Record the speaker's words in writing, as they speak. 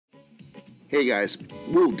Hey guys,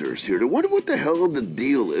 Will Durst here to wonder what the hell the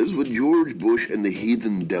deal is with George Bush and the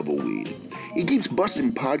heathen devilweed. He keeps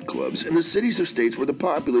busting pot clubs in the cities or states where the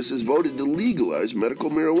populace has voted to legalize medical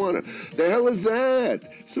marijuana. The hell is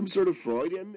that? Some sort of Freudian?